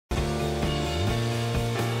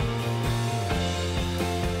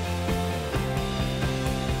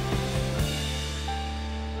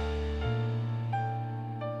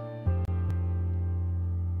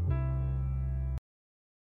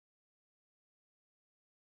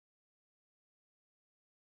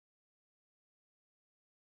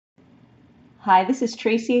Hi, this is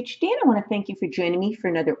Traceyhd, and I want to thank you for joining me for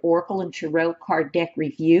another Oracle and Tarot card deck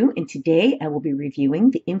review. And today I will be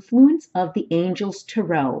reviewing The Influence of the Angels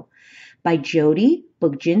Tarot by Jody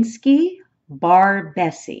Bogzinski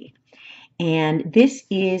Barbesi. And this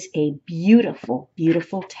is a beautiful,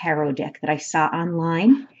 beautiful tarot deck that I saw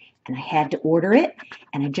online, and I had to order it,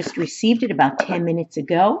 and I just received it about 10 minutes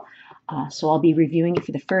ago. So I'll be reviewing it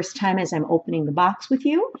for the first time as I'm opening the box with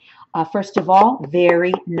you. First of all,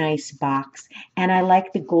 very nice box, and I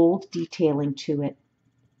like the gold detailing to it.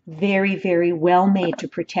 Very, very well made to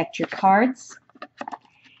protect your cards.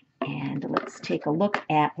 And let's take a look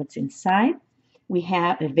at what's inside. We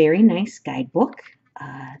have a very nice guidebook,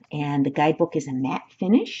 and the guidebook is a matte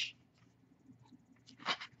finish.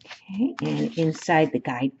 Okay, and inside the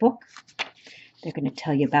guidebook, they're going to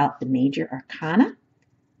tell you about the major arcana.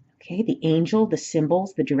 Okay, the angel, the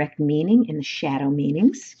symbols, the direct meaning, and the shadow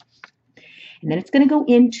meanings. And then it's going to go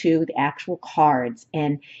into the actual cards,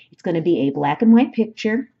 and it's going to be a black and white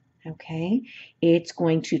picture. Okay, it's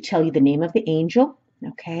going to tell you the name of the angel.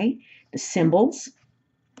 Okay, the symbols,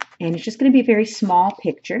 and it's just going to be a very small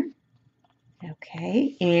picture.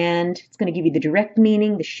 Okay, and it's going to give you the direct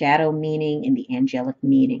meaning, the shadow meaning, and the angelic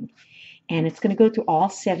meaning. And it's going to go through all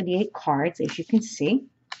 78 cards, as you can see.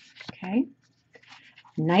 Okay.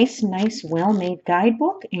 Nice, nice, well-made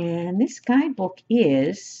guidebook. And this guidebook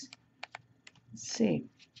is, let's see,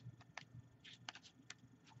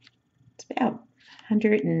 it's about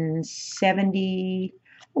 170.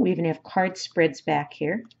 Oh, we even have card spreads back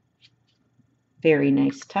here. Very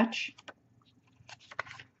nice touch.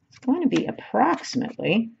 It's going to be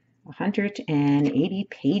approximately 180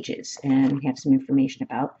 pages, and we have some information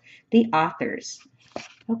about the authors.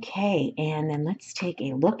 Okay, and then let's take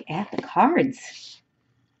a look at the cards.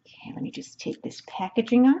 Okay, let me just take this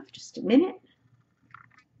packaging off just a minute.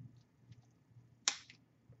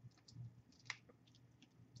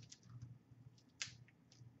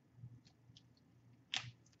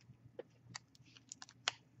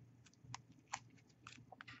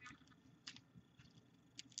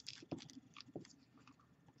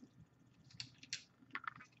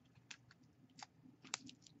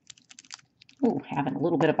 Oh, having a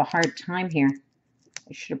little bit of a hard time here.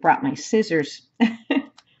 I should have brought my scissors.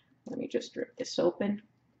 Let me just rip this open.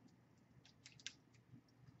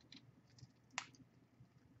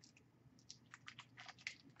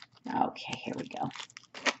 Okay, here we go.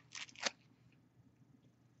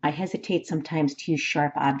 I hesitate sometimes to use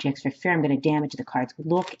sharp objects for fear I'm going to damage the cards.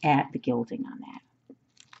 Look at the gilding on that.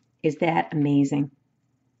 Is that amazing?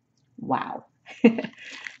 Wow.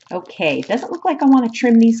 Okay, it doesn't look like I want to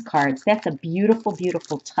trim these cards. That's a beautiful,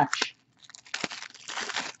 beautiful touch.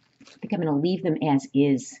 I think I'm going to leave them as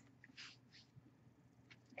is.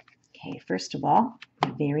 Okay, first of all,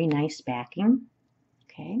 a very nice backing.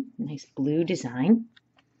 Okay, nice blue design.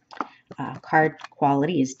 Card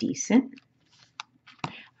quality is decent.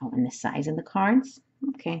 Oh, and the size of the cards.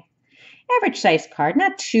 Okay, average size card,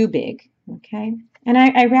 not too big. Okay, and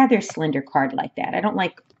I rather a slender card like that. I don't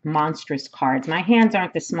like monstrous cards. My hands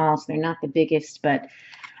aren't the smallest, they're not the biggest, but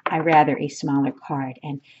I rather a smaller card.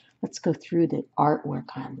 And let's go through the artwork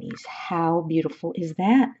on these. How beautiful is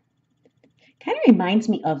that? Kind of reminds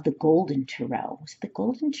me of the Golden Tarot. Was it the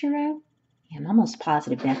Golden Tarot? Yeah, I'm almost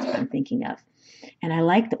positive that's what I'm thinking of. And I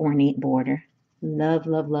like the ornate border. Love,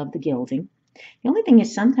 love, love the gilding. The only thing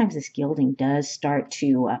is sometimes this gilding does start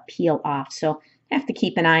to peel off, so I have to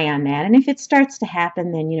keep an eye on that. And if it starts to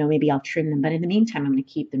happen, then, maybe I'll trim them. But in the meantime, I'm going to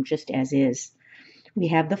keep them just as is. We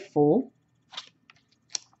have the Fool,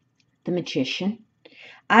 the Magician.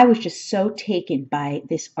 I was just so taken by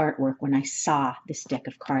this artwork when I saw this deck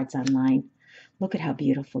of cards online. Look at how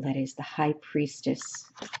beautiful that is. The High Priestess,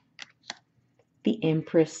 the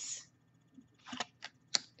Empress,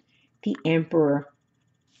 the Emperor,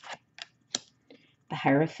 the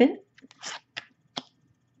Hierophant,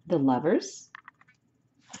 the Lovers,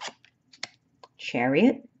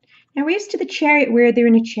 Chariot. Now we're used to the Chariot where they're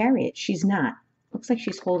in a chariot. She's not. Looks like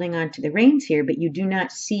she's holding on to the reins here, but you do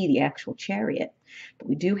not see the actual chariot. But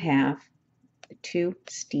we do have the two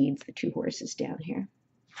steeds, the two horses down here.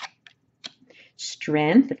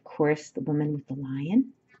 Strength, of course, the woman with the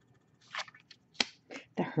lion.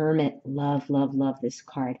 The Hermit. Love, love, love this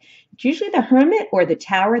card. It's usually the Hermit or the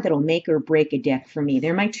Tower that'll make or break a deck for me.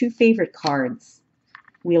 They're my two favorite cards.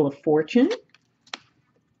 Wheel of Fortune.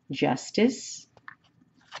 Justice.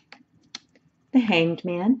 The Hanged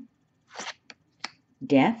Man.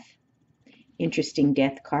 Death. Interesting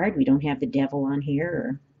death card. We don't have the devil on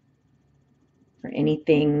here or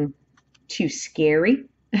anything too scary.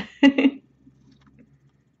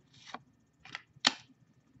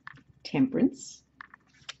 Temperance.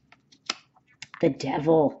 The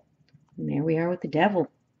Devil. And there we are with the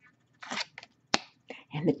Devil.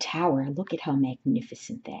 And the Tower. Look at how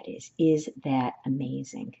magnificent that is. Is that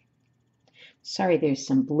amazing? Sorry, there's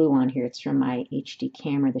some blue on here. It's from my HD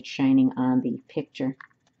camera that's shining on the picture.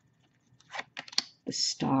 The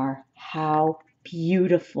Star. How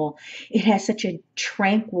beautiful. It has such a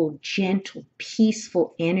tranquil, gentle,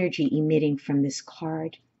 peaceful energy emitting from this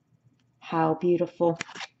card. How beautiful.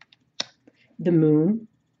 The Moon.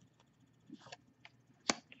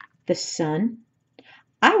 The Sun.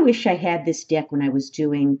 I wish I had this deck when I was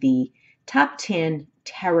doing the top 10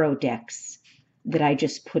 tarot decks that I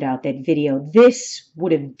just put out, that video. This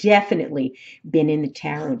would have definitely been in the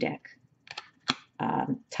tarot deck.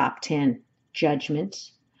 Top 10.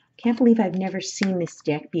 Judgment. Can't believe I've never seen this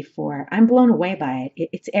deck before. I'm blown away by it.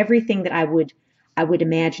 It's everything that I would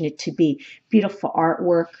imagine it to be. Beautiful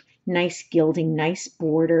artwork, nice gilding, nice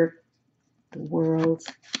border. The World.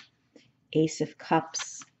 Ace of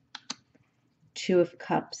Cups. Two of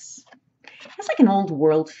Cups. It has like an old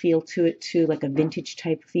world feel to it too, like a vintage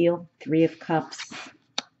type feel. Three of Cups.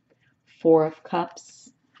 Four of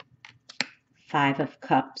Cups. Five of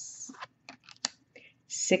Cups.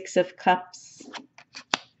 Six of Cups.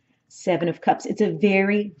 Seven of Cups. It's a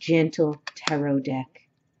very gentle tarot deck.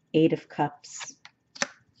 Eight of Cups.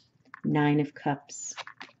 Nine of Cups.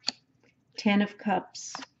 10 of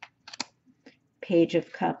Cups. Page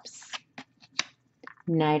of Cups.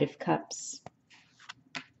 Knight of Cups.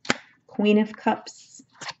 Queen of Cups.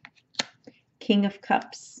 King of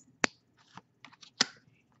Cups.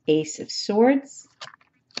 Ace of Swords.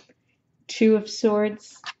 Two of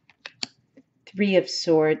Swords. Three of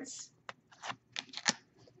Swords.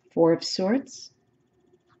 Four of Swords.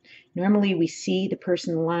 Normally we see the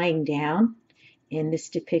person lying down. In this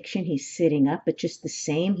depiction, he's sitting up, but just the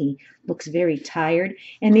same, he looks very tired.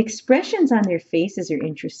 And the expressions on their faces are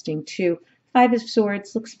interesting too. Five of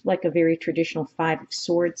Swords looks like a very traditional Five of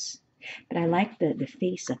Swords. But I like the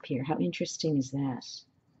face up here. How interesting is that?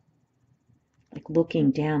 Like looking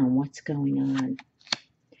down on what's going on.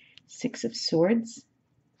 Six of Swords.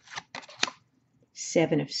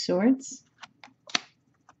 Seven of Swords.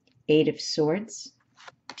 Eight of Swords.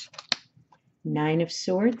 Nine of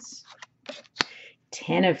Swords.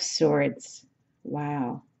 10 of Swords.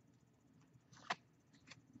 Wow.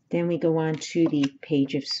 Then we go on to the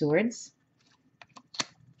Page of Swords.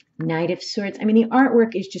 Knight of Swords. I mean, the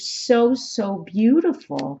artwork is just so, so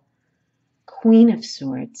beautiful. Queen of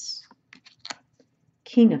Swords.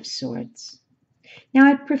 King of Swords. Now,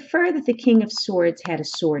 I'd prefer that the King of Swords had a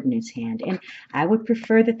sword in his hand, and I would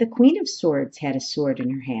prefer that the Queen of Swords had a sword in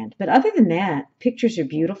her hand. But other than that, pictures are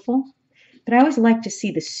beautiful. But I always like to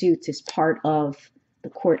see the suits as part of the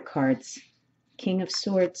court cards. King of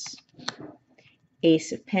Swords.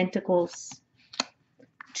 Ace of Pentacles.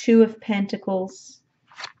 Two of Pentacles.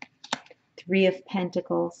 Three of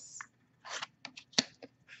Pentacles.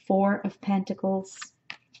 Four of Pentacles.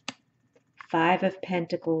 Five of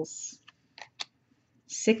Pentacles.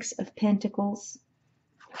 Six of Pentacles.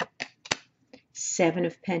 Seven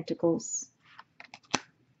of Pentacles.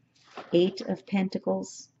 Eight of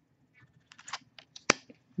Pentacles.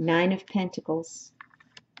 Nine of Pentacles.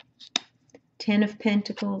 10 of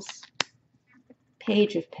Pentacles.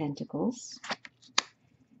 Page of Pentacles.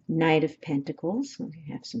 Knight of Pentacles.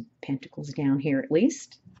 We have some pentacles down here at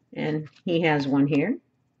least. And he has one here.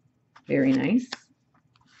 Very nice.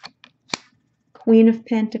 Queen of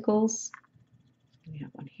Pentacles. We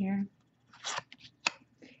have one here.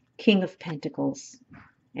 King of Pentacles.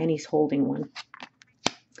 And he's holding one.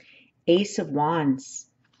 Ace of Wands.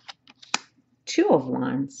 Two of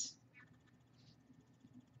Wands.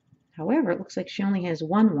 However, it looks like she only has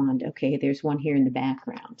one wand. Okay, there's one here in the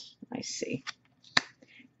background. I see.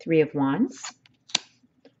 Three of Wands.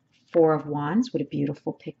 Four of Wands. What a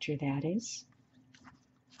beautiful picture that is.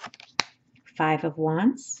 Five of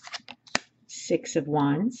Wands. Six of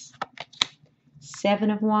Wands. Seven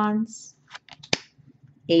of Wands.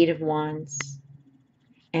 Eight of Wands.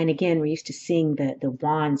 And again, we're used to seeing the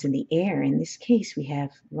wands in the air. In this case, we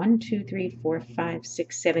have 1, 2, 3, 4, 5,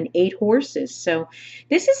 6, 7, 8 horses. So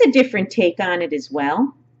this is a different take on it as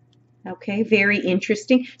well. Okay, very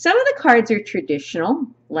interesting. Some of the cards are traditional,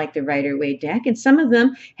 like the Rider-Waite deck, and some of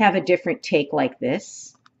them have a different take like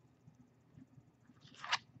this.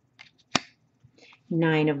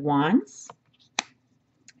 Nine of Wands.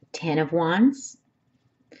 10 of Wands.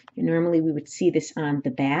 And normally we would see this on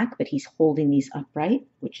the back, but he's holding these upright,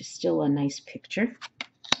 which is still a nice picture.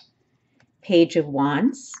 Page of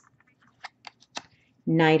Wands.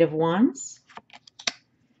 Knight of Wands.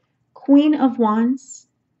 Queen of Wands.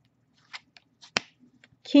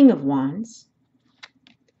 King of Wands.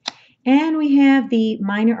 And we have the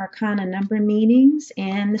minor arcana number meanings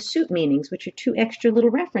and the suit meanings, which are 2 extra little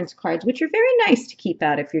reference cards, which are very nice to keep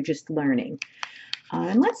out if you're just learning.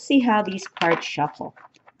 And let's see how these cards shuffle.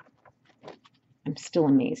 I'm still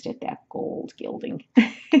amazed at that gold gilding.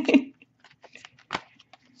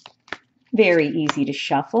 Very easy to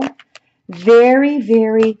shuffle. Very,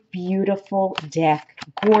 very beautiful deck.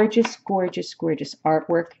 Gorgeous, gorgeous, gorgeous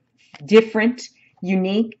artwork. Different,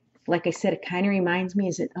 unique. Like I said, it kind of reminds me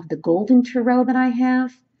of the golden tarot that I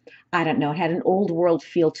have. I don't know, it had an old world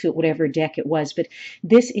feel to it, whatever deck it was, but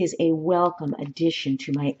this is a welcome addition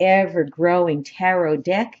to my ever-growing tarot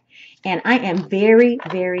deck, and I am very,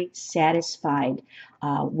 very satisfied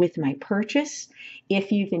with my purchase.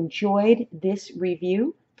 If you've enjoyed this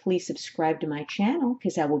review, please subscribe to my channel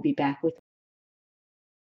because I will be back with